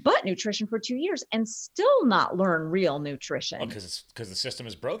nothing but nutrition for 2 years and still not learn real nutrition. Because the system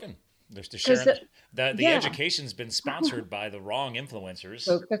is broken. The education's been sponsored by the wrong influencers.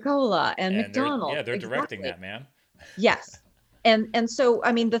 Coca-Cola and McDonald's. They're directing that, man. Yes. And so,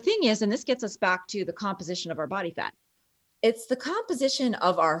 I mean, the thing is, and this gets us back to the composition of our body fat. It's the composition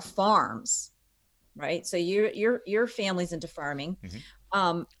of our farms, right? So your family's into farming.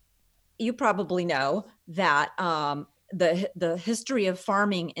 Mm-hmm. You probably know that the history of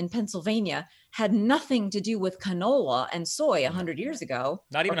farming in Pennsylvania had nothing to do with canola and soy 100 years ago.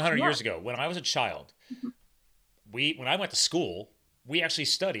 Not even 100 years ago. When I was a child, when I went to school, we actually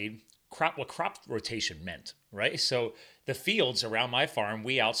studied what crop rotation meant, right? So the fields around my farm,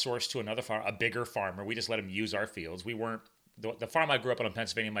 we outsourced to another farm, a bigger farmer. We just let him use our fields. We weren't the farm I grew up on in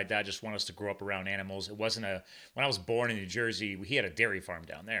Pennsylvania. My dad just wanted us to grow up around animals. It wasn't when I was born in New Jersey, he had a dairy farm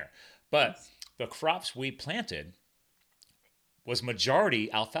down there. But the crops we planted was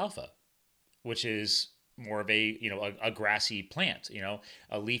majority alfalfa, which is more of a grassy plant,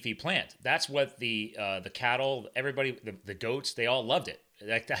 a leafy plant. That's what the cattle, everybody, the goats, they all loved it.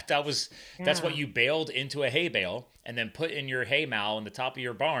 Like that's what you baled into a hay bale and then put in your hay mow in the top of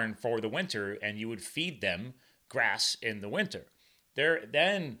your barn for the winter, and you would feed them grass in the winter.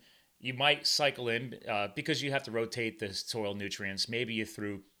 Then you might cycle in because you have to rotate the soil nutrients. Maybe you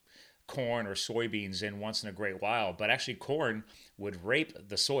threw corn or soybeans in once in a great while, but actually corn would rape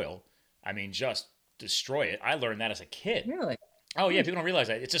the soil. I mean, just destroy it. I learned that as a kid. Really? Oh yeah, people don't realize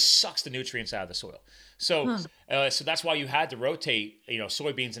that. It just sucks the nutrients out of the soil. So so that's why you had to rotate,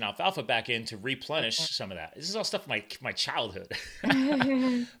 soybeans and alfalfa back in to replenish some of that. This is all stuff from my childhood.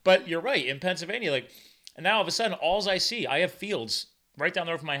 But you're right. In Pennsylvania, and now all of a sudden, I have fields right down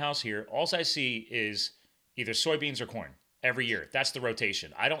the road from my house here. All I see is either soybeans or corn every year. That's the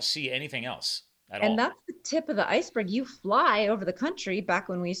rotation. I don't see anything else at all. And that's the tip of the iceberg. You fly over the country, back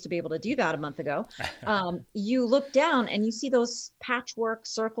when we used to be able to do that a month ago. You look down and you see those patchwork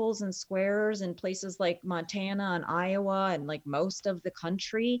circles and squares in places like Montana and Iowa and most of the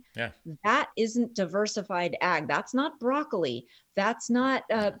country. Yeah. That isn't diversified ag. That's not broccoli. That's not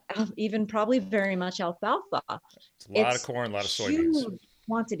even probably very much alfalfa. It's a lot of corn, a lot of soybeans. Huge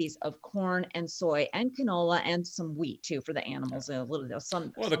quantities of corn and soy and canola and some wheat too for the animals. A little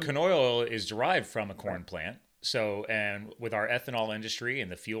the canola oil is derived from a corn plant. So, and with our ethanol industry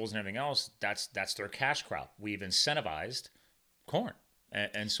and the fuels and everything else, that's their cash crop. We've incentivized corn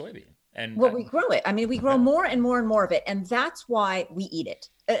and soybean. And we grow it. I mean, we grow more and more and more of it, and that's why we eat it.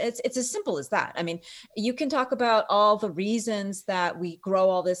 It's as simple as that. I mean, you can talk about all the reasons that we grow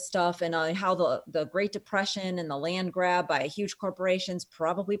all this stuff and how the Great Depression and the land grab by huge corporations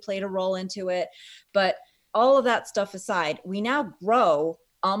probably played a role into it. But all of that stuff aside, we now grow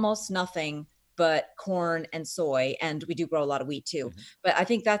almost nothing but corn and soy, and we do grow a lot of wheat too. Mm-hmm. But I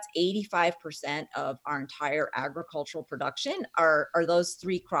think that's 85% of our entire agricultural production are those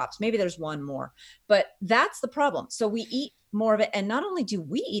three crops. Maybe there's one more, but that's the problem. So we eat more of it. And not only do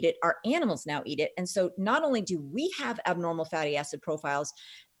we eat it, our animals now eat it. And so not only do we have abnormal fatty acid profiles,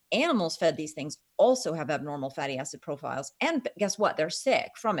 animals fed these things also have abnormal fatty acid profiles. And guess what? They're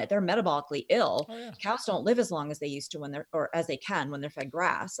sick from it. They're metabolically ill. Oh, yeah. Cows don't live as long as they used to as they can when they're fed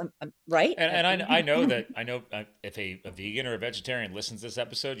grass. Right. And I know if a vegan or a vegetarian listens to this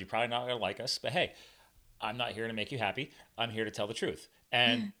episode, you're probably not going to like us, but hey, I'm not here to make you happy. I'm here to tell the truth.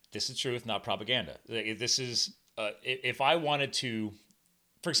 And this is truth, not propaganda. This is, if I wanted to,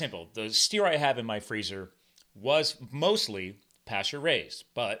 for example, the steer I have in my freezer was mostly pasture raised,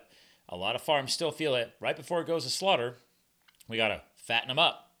 but a lot of farms still feel it right before it goes to slaughter. We got to fatten them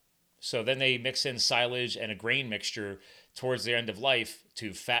up. So then they mix in silage and a grain mixture towards the end of life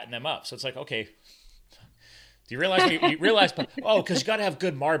to fatten them up. So it's like, okay, do you realize, because you got to have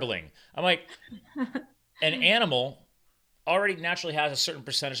good marbling. I'm like, an animal already naturally has a certain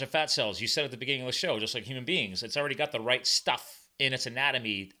percentage of fat cells. You said at the beginning of the show, just like human beings, it's already got the right stuff in its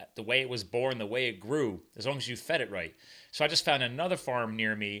anatomy, the way it was born, the way it grew, as long as you fed it right. So I just found another farm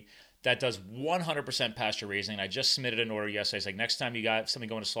near me that does 100% pasture raising. I just submitted an order yesterday. It's like, next time you got something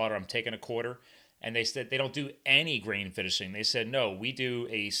going to slaughter, I'm taking a quarter. And they said they don't do any grain finishing. They said, no, we do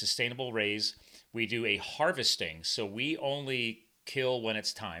a sustainable raise. We do a harvesting. So we only kill when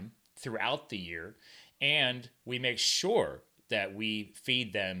it's time throughout the year. And we make sure that we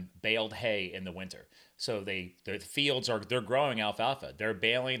feed them baled hay in the winter. So the fields they're growing alfalfa. They're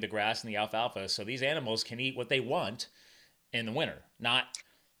baling the grass and the alfalfa so these animals can eat what they want in the winter, not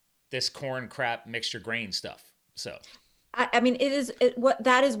this corn crap mixture grain stuff. So I mean,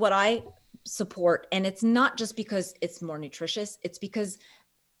 that is what I support. And it's not just because it's more nutritious. It's because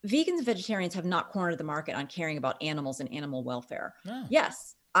vegans and vegetarians have not cornered the market on caring about animals and animal welfare. No.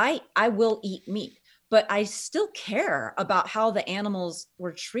 Yes, I will eat meat, but I still care about how the animals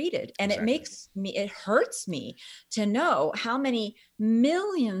were treated. And exactly. It hurts me to know how many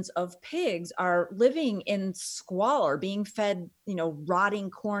millions of pigs are living in squalor, being fed, rotting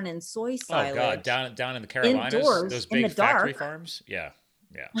corn and soy silage. Oh God, down in the Carolinas, indoors, those big factory farms. Yeah.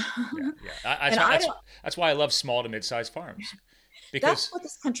 That's why I love small to mid-sized farms. Because that's what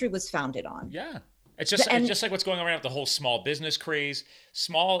this country was founded on. Yeah. It's just like what's going on right now with the whole small business craze.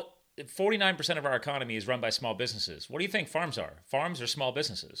 49% of our economy is run by small businesses. What do you think farms are? Farms are small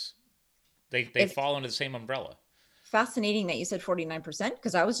businesses. They fall under the same umbrella. fascinating that you said 49%,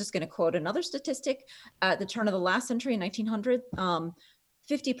 because I was just going to quote another statistic. At the turn of the last century, in 1900,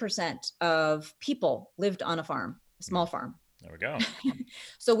 50% of people lived on a farm, a small farm. There we go.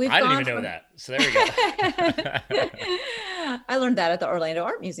 So we've I didn't gone even know from, that. So there we go. I learned that at the Orlando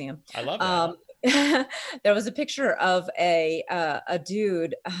Art Museum. I love that. There was a picture of a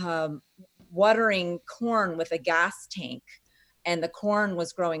dude watering corn with a gas tank, and the corn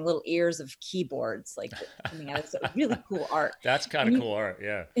was growing little ears of keyboards, like coming out. It's really cool art. That's kind of cool art.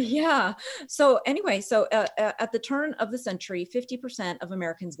 Yeah. Yeah. So anyway, so at the turn of the century, 50% of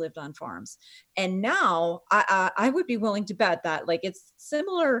Americans lived on farms, and now I would be willing to bet that like it's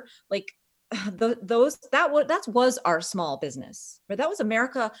similar, like that was our small business, but that was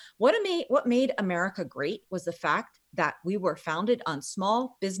America. What made America great was the fact that we were founded on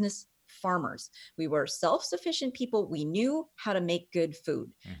small business farmers. We were self-sufficient people. We knew how to make good food.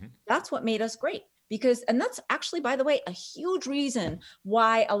 Mm-hmm. That's what made us great. And that's actually, by the way, a huge reason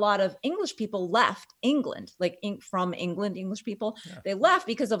why a lot of English people left England, from England, English people, they left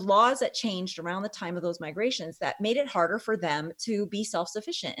because of laws that changed around the time of those migrations that made it harder for them to be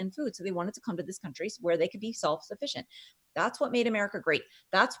self-sufficient in food. So they wanted to come to this country where they could be self-sufficient. That's what made America great.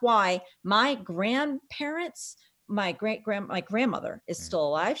 That's why my grandparents, my grandmother is still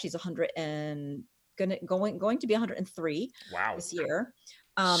alive. She's 100 and going to be 103 this year.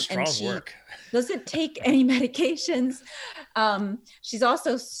 And she doesn't take any medications. She's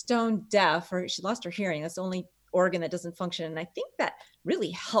also stone deaf, or she lost her hearing. That's the only organ that doesn't function. And I think that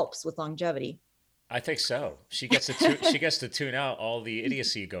really helps with longevity. I think so. She gets to tune out all the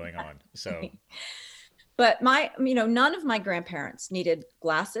idiocy going on. So, but none of my grandparents needed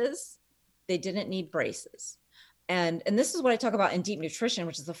glasses. They didn't need braces. And this is what I talk about in Deep Nutrition,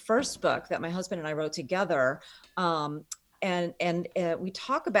 which is the first book that my husband and I wrote together. And we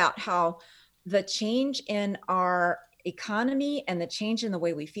talk about how the change in our economy and the change in the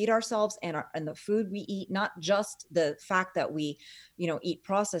way we feed ourselves and the food we eat, not just the fact that we, eat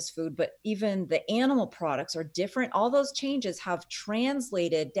processed food, but even the animal products are different. All those changes have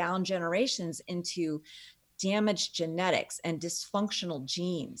translated down generations into damaged genetics and dysfunctional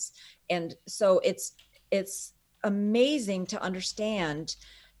genes. And so it's amazing to understand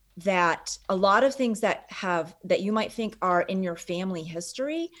that a lot of things that you might think are in your family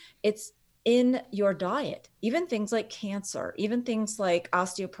history, it's in your diet. Even things like cancer, even things like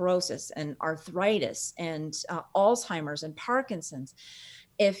osteoporosis and arthritis and Alzheimer's and Parkinson's.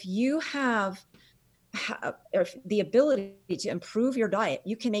 If you have the ability to improve your diet,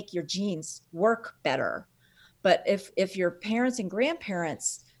 you can make your genes work better. But if your parents and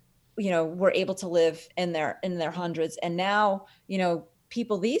grandparents, were able to live in their hundreds, and now,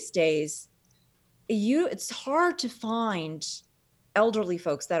 people these days, it's hard to find elderly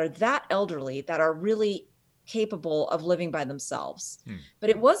folks that are that elderly that are really capable of living by themselves.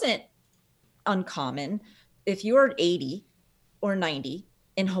 But it wasn't uncommon. If you're 80 or 90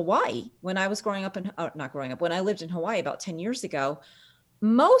 in Hawaii, when I was when I lived in Hawaii about 10 years ago,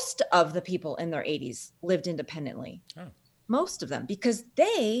 most of the people in their 80s lived independently. Most of them, because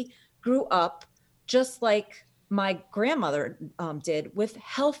they grew up just like my grandmother did, with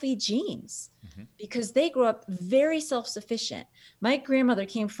healthy genes, because they grew up very self-sufficient. My grandmother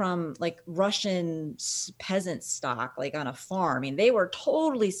came from like Russian peasant stock, like on a farm. I mean, they were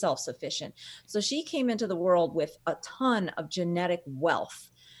totally self-sufficient. So she came into the world with a ton of genetic wealth.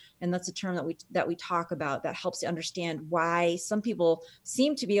 And that's a term that we talk about that helps you understand why some people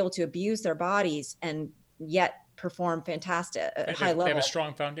seem to be able to abuse their bodies and yet perform fantastic at high level. They have a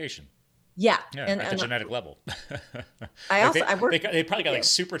strong foundation. Yeah, at the genetic level. They probably got like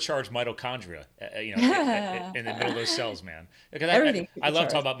supercharged mitochondria, in the middle of those cells, man. I love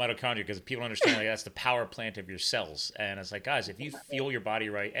talking about mitochondria because people understand like that's the power plant of your cells, and it's like, guys, if you fuel your body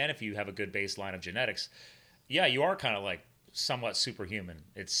right, and if you have a good baseline of genetics, you are kind of like somewhat superhuman.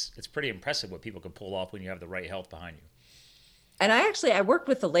 It's pretty impressive what people can pull off when you have the right health behind you. And I worked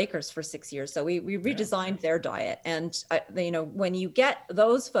with the Lakers for 6 years. So we redesigned their diet. And, when you get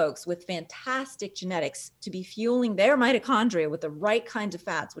those folks with fantastic genetics to be fueling their mitochondria with the right kinds of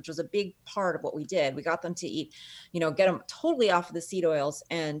fats, which was a big part of what we did, we got them to eat, get them totally off of the seed oils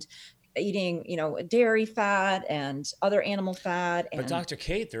and eating, dairy fat and other animal fat. But Dr.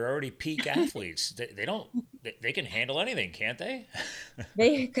 Kate, they're already peak athletes. They don't they can handle anything, can't they?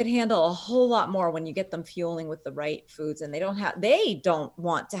 They could handle a whole lot more when you get them fueling with the right foods, and they don't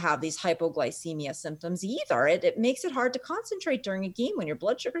want to have these hypoglycemia symptoms either. It makes it hard to concentrate during a game when your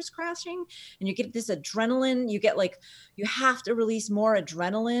blood sugar's crashing and you get this adrenaline. You get like, you have to release more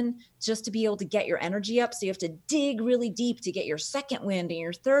adrenaline just to be able to get your energy up. So you have to dig really deep to get your second wind and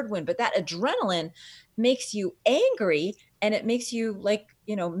your third wind. But that adrenaline makes you angry, and it makes you like,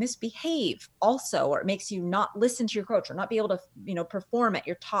 misbehave also, or it makes you not listen to your coach or not be able to, perform at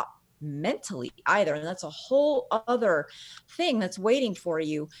your top mentally either. And that's a whole other thing that's waiting for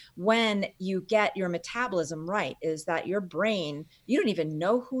you when you get your metabolism right, is that your brain, you don't even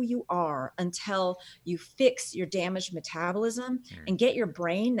know who you are until you fix your damaged metabolism and get your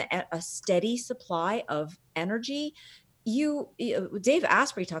brain a steady supply of energy. Dave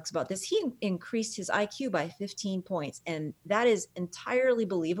Asprey talks about this. He increased his IQ by 15 points. And that is entirely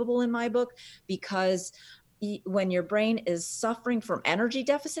believable in my book, because when your brain is suffering from energy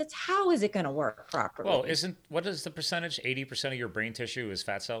deficits, how is it going to work properly? Well, what is the percentage? 80% of your brain tissue is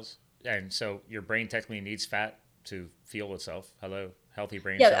fat cells. And so your brain technically needs fat to fuel itself. Hello, healthy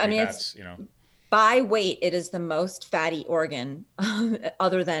brain. Yeah, I mean, fats, by weight, it is the most fatty organ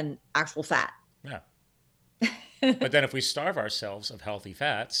other than actual fat. Yeah. But then if we starve ourselves of healthy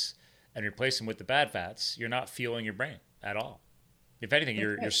fats and replace them with the bad fats, you're not fueling your brain at all. If anything,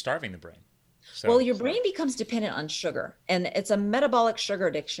 you're starving the brain. So, well, your brain becomes dependent on sugar, and it's a metabolic sugar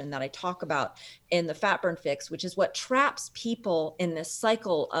addiction that I talk about in the Fat Burn Fix, which is what traps people in this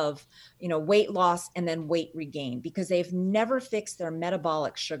cycle of, weight loss and then weight regain, because they've never fixed their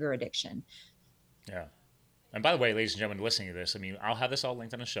metabolic sugar addiction. Yeah. And by the way, ladies and gentlemen, listening to this, I mean, I'll have this all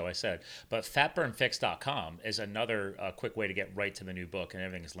linked on the show, I said, but fatburnfix.com is another quick way to get right to the new book, and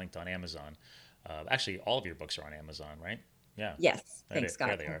everything is linked on Amazon. Actually, all of your books are on Amazon, right? Yeah. Yes. Thanks, Scott.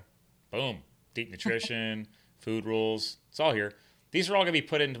 There they are. Boom. Deep Nutrition, Food Rules. It's all here. These are all going to be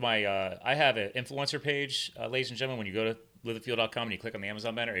put into my, I have an influencer page, ladies and gentlemen. When you go to livethefuel.com and you click on the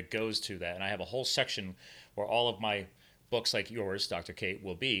Amazon banner, it goes to that. And I have a whole section where all of my books like yours, Dr. Kate,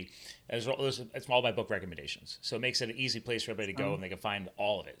 will be. It's all my book recommendations. So it makes it an easy place for everybody to go and they can find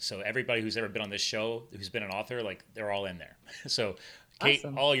all of it. So everybody who's ever been on this show, who's been an author, like they're all in there. So Kate,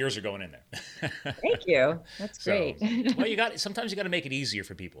 awesome. All yours are going in there. Thank you. That's great. Well, sometimes you got to make it easier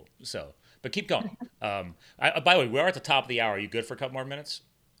for people. So, but keep going. By the way, we are at the top of the hour. Are you good for a couple more minutes?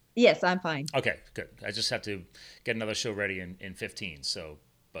 Yes, I'm fine. Okay, good. I just have to get another show ready in 15. So,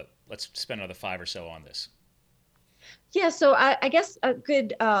 but let's spend another 5 or so on this. Yeah, so I guess a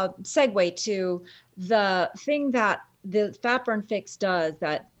good segue to the thing that the Fat Burn Fix does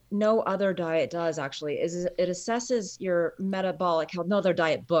that no other diet does actually is it assesses your metabolic health. No other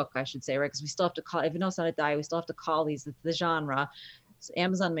diet book, I should say, right? Because we still have to call, even though it's not a diet, we still have to call these the genre. So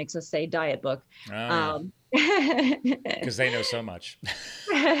Amazon makes us say diet book. Because they know so much.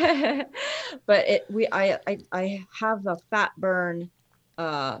 But I have a Fat Burn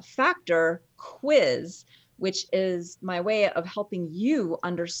Factor quiz, which is my way of helping you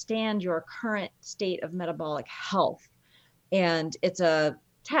understand your current state of metabolic health. And it's a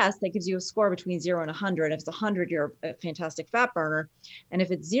test that gives you a score between 0 and 100. If it's 100, you're a fantastic fat burner. And if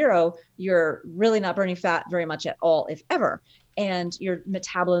it's 0, you're really not burning fat very much at all, if ever. And your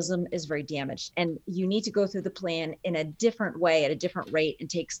metabolism is very damaged. And you need to go through the plan in a different way, at a different rate, and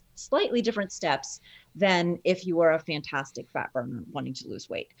take slightly different steps than if you were a fantastic fat burner wanting to lose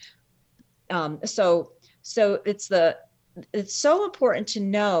weight. So it's so important to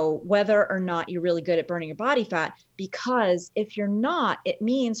know whether or not you're really good at burning your body fat, because if you're not, it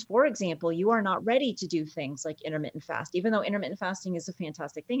means, for example, you are not ready to do things like intermittent fast. Even though intermittent fasting is a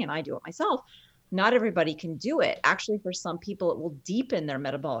fantastic thing and I do it myself, not everybody can do it. Actually, for some people, it will deepen their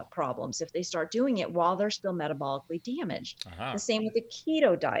metabolic problems if they start doing it while they're still metabolically damaged. The same with the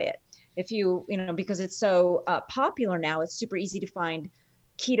keto diet. If because it's so popular now, it's super easy to find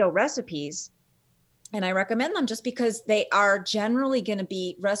keto recipes. And I recommend them just because they are generally going to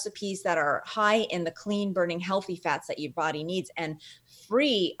be recipes that are high in the clean burning healthy fats that your body needs and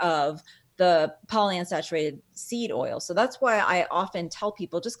free of the polyunsaturated seed oil. So that's why I often tell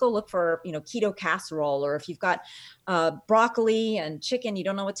people just go look for, keto casserole, or if you've got broccoli and chicken, you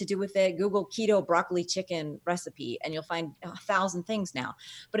don't know what to do with it, Google keto broccoli chicken recipe and you'll find 1,000 things now.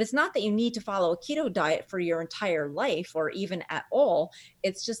 But it's not that you need to follow a keto diet for your entire life or even at all.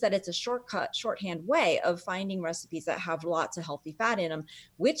 It's just that it's a shorthand way of finding recipes that have lots of healthy fat in them,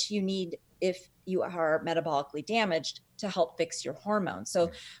 which you need if you are metabolically damaged to help fix your hormones.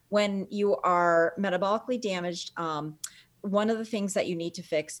 So when you are metabolically damaged, one of the things that you need to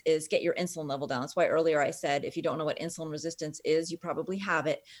fix is get your insulin level down. That's why earlier I said, if you don't know what insulin resistance is, you probably have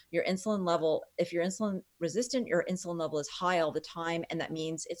it. Your insulin level, if you're insulin resistant, your insulin level is high all the time. And that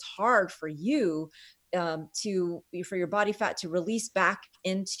means it's hard for you for your body fat to release back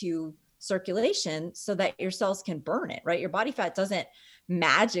into circulation so that your cells can burn it, right? Your body fat doesn't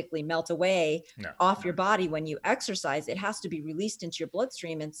magically melt away off your body when you exercise. It has to be released into your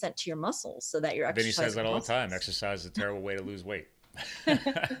bloodstream and sent to your muscles so that your exercise. Vinny says that all the time. Exercise is a terrible way to lose weight.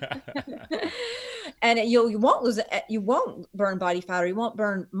 And you won't burn body fat, or you won't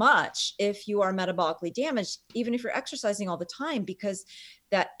burn much if you are metabolically damaged, even if you're exercising all the time, because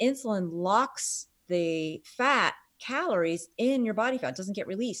that insulin locks the fat calories in your body fat, doesn't get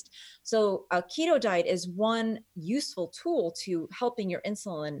released. So a keto diet is one useful tool to helping your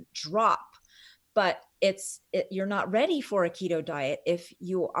insulin drop, but you're not ready for a keto diet if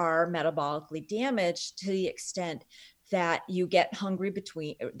you are metabolically damaged to the extent that you get hungry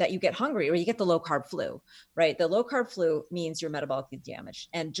or you get the low carb flu, right? The low carb flu means you're metabolically damaged,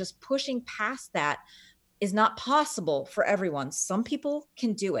 and just pushing past that is not possible for everyone. Some people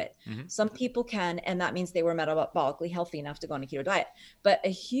can do it. Mm-hmm. Some people can, and that means they were metabolically healthy enough to go on a keto diet. But a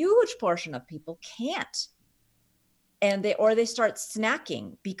huge portion of people can't. And they start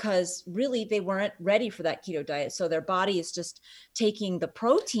snacking because really they weren't ready for that keto diet. So their body is just taking the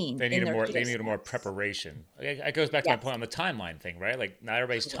protein. They needed more preparation. It goes back to my point on the timeline thing, right? Like not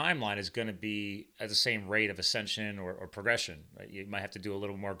everybody's timeline is going to be at the same rate of ascension or progression. Right? You might have to do a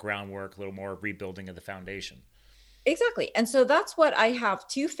little more groundwork, a little more rebuilding of the foundation. Exactly. And so that's what I have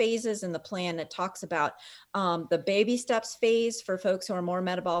 2 phases in the plan. It talks about the baby steps phase for folks who are more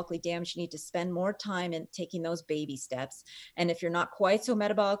metabolically damaged. You need to spend more time in taking those baby steps. And if you're not quite so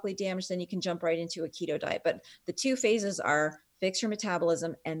metabolically damaged, then you can jump right into a keto diet. But the 2 phases are fix your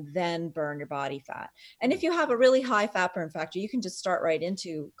metabolism and then burn your body fat. And if you have a really high fat burn factor, you can just start right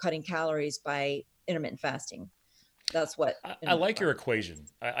into cutting calories by intermittent fasting. That's what I like your equation.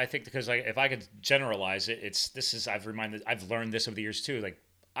 I think because if I could generalize it, I've learned this over the years too. Like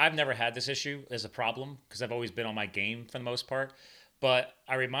I've never had this issue as a problem because I've always been on my game for the most part. But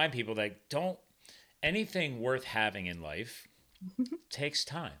I remind people that anything worth having in life takes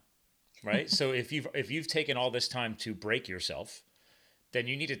time, right? So if you've taken all this time to break yourself, then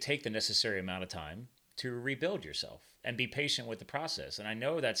you need to take the necessary amount of time to rebuild yourself and be patient with the process. And I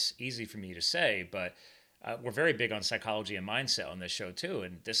know that's easy for me to say, but we're very big on psychology and mindset on this show too.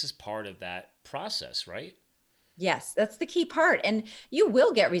 And this is part of that process, right? Yes, that's the key part. And you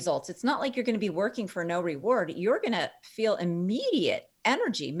will get results. It's not like you're going to be working for no reward. You're going to feel immediate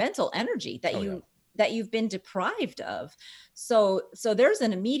energy, mental energy that you've been deprived of. So there's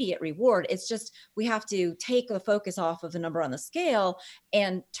an immediate reward. It's just, we have to take the focus off of the number on the scale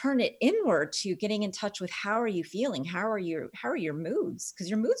and turn it inward to getting in touch with how are you feeling? How are your moods? Because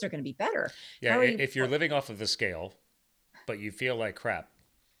your moods are going to be better. Yeah. If you're living off of the scale, but you feel like crap,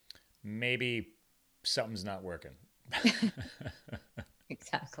 maybe something's not working.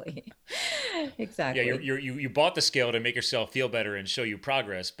 Exactly. Yeah, you bought the scale to make yourself feel better and show you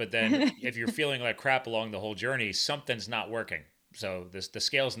progress, but then if you're feeling like crap along the whole journey, something's not working. So the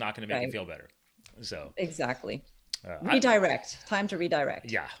scale is not going to make you feel better. So exactly. Time to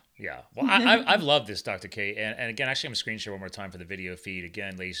redirect. Yeah. Well, I've loved this, Dr. Kate. And again, actually, I'm going to screen share one more time for the video feed.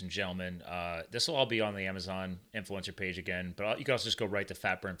 Again, ladies and gentlemen, this will all be on the Amazon influencer page again, but you can also just go right to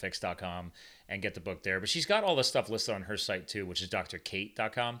fatburnfix.com and get the book there. But she's got all this stuff listed on her site too, which is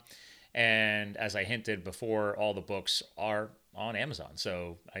drkate.com. And as I hinted before, all the books are on Amazon.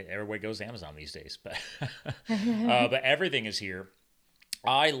 So everybody goes to Amazon these days, but everything is here.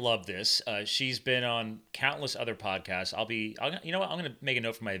 I love this. She's been on countless other podcasts. I'm going to make a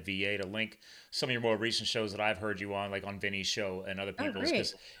note for my VA to link some of your more recent shows that I've heard you on, like on Vinny's show and other people's.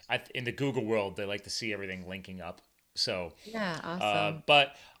 Because in the Google world, they like to see everything linking up. So yeah, awesome.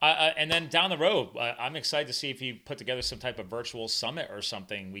 And then down the road, I'm excited to see if you put together some type of virtual summit or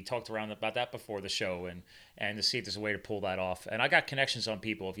something. We talked around about that before the show, and to see if there's a way to pull that off. And I got connections on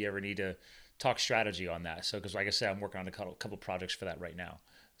people if you ever need to talk strategy on that. So, because like I said, I'm working on a couple projects for that right now.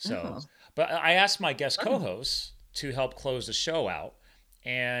 So, But I asked my guest co-hosts to help close the show out.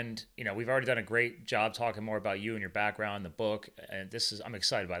 And, we've already done a great job talking more about you and your background, the book. And I'm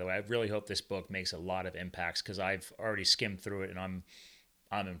excited, by the way. I really hope this book makes a lot of impacts because I've already skimmed through it and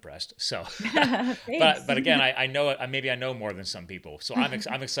I'm impressed. So, but again, I know, maybe I know more than some people. So I'm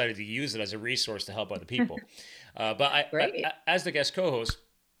excited to use it as a resource to help other people. As the guest co-host,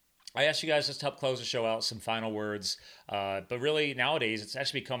 I asked you guys just to help close the show out, some final words. But really, nowadays, it's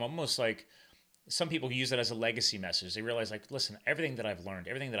actually become almost like some people use it as a legacy message. They realize, like, listen, everything that I've learned,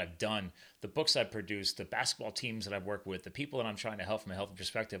 everything that I've done, the books I've produced, the basketball teams that I've worked with, the people that I'm trying to help from a health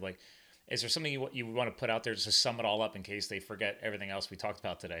perspective, like, is there something you want to put out there just to sum it all up in case they forget everything else we talked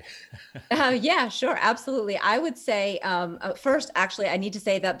about today? Yeah, sure. Absolutely. I would say first, actually, I need to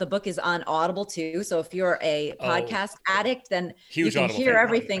say that the book is on Audible too. So if you're a podcast addict, then you can hear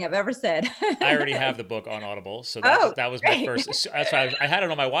everything I've ever said. I already have the book on Audible. So that was my first. That's why I had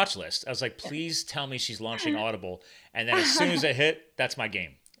it on my watch list. I was like, please tell me she's launching Audible. And then as soon as it hit, that's my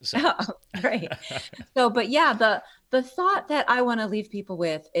game. So. Oh, great. So, but yeah, the thought that I want to leave people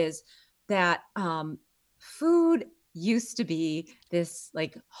with is that food used to be this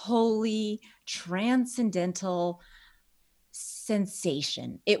like holy, transcendental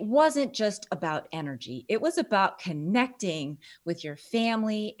sensation. It wasn't just about energy. It was about connecting with your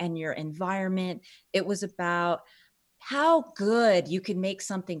family and your environment. It was about how good you could make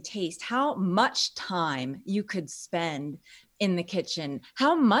something taste, how much time you could spend in the kitchen,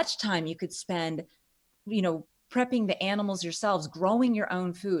 how much time you could spend, prepping the animals yourselves, growing your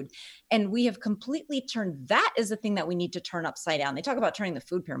own food. And we have completely turned, that is the thing that we need to turn upside down. They talk about turning the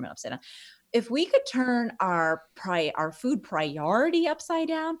food pyramid upside down. If we could turn our food priority upside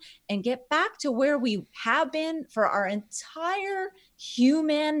down and get back to where we have been for our entire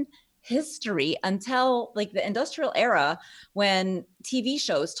human history until like the industrial era, when TV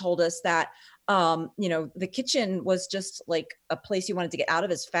shows told us that the kitchen was just like a place you wanted to get out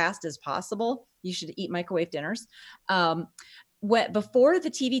of as fast as possible. You should eat microwave dinners. Before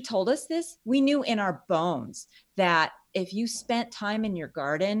the TV told us this, we knew in our bones that if you spent time in your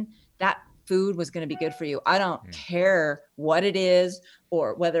garden, that food was going to be good for you. I don't care what it is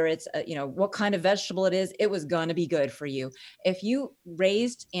or whether it's, what kind of vegetable it is, it was going to be good for you. If you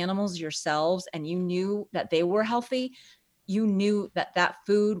raised animals yourselves and you knew that they were healthy, you knew that that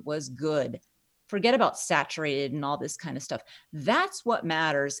food was good. Forget about saturated and all this kind of stuff. That's what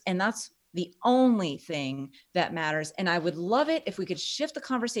matters. And that's the only thing that matters. And I would love it if we could shift the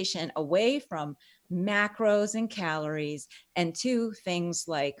conversation away from macros and calories and to things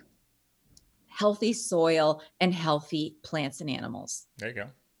like healthy soil and healthy plants and animals. There you go.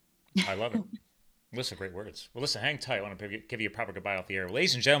 I love it. Listen, great words. Well, listen, hang tight. I want to give you a proper goodbye off the air.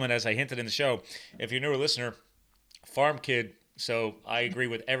 Ladies and gentlemen, as I hinted in the show, if you're a newer listener, farm kid. So I agree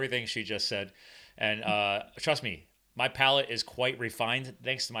with everything she just said. And trust me, my palate is quite refined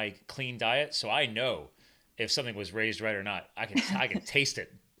thanks to my clean diet. So I know if something was raised right or not. I can taste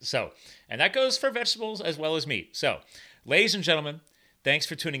it. So, and that goes for vegetables as well as meat. So, ladies and gentlemen, thanks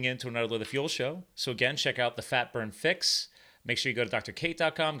for tuning in to another Live the Fuel show. So again, check out the Fat Burn Fix. Make sure you go to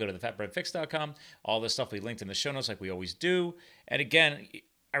drkate.com, go to thefatburnfix.com. All this stuff we linked in the show notes like we always do. And again,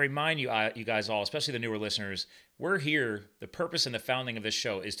 I remind you, you guys all, especially the newer listeners, we're here. The purpose and the founding of this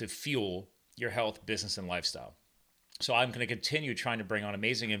show is to fuel your health, business, and lifestyle. So I'm going to continue trying to bring on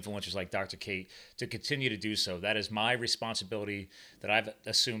amazing influencers like Dr. Kate to continue to do so. That is my responsibility that I've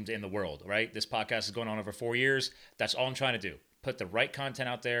assumed in the world, right? This podcast is going on over 4 years. That's all I'm trying to do. Put the right content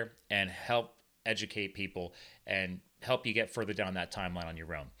out there and help educate people and help you get further down that timeline on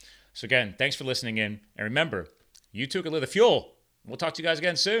your own. So again, thanks for listening in. And remember, you too can live the fuel. We'll talk to you guys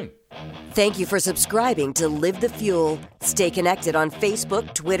again soon. Thank you for subscribing to Live the Fuel. Stay connected on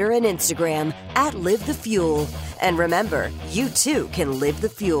Facebook, Twitter, and Instagram at Live the Fuel. And remember, you too can live the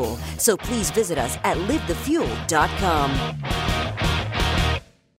fuel. So please visit us at livethefuel.com.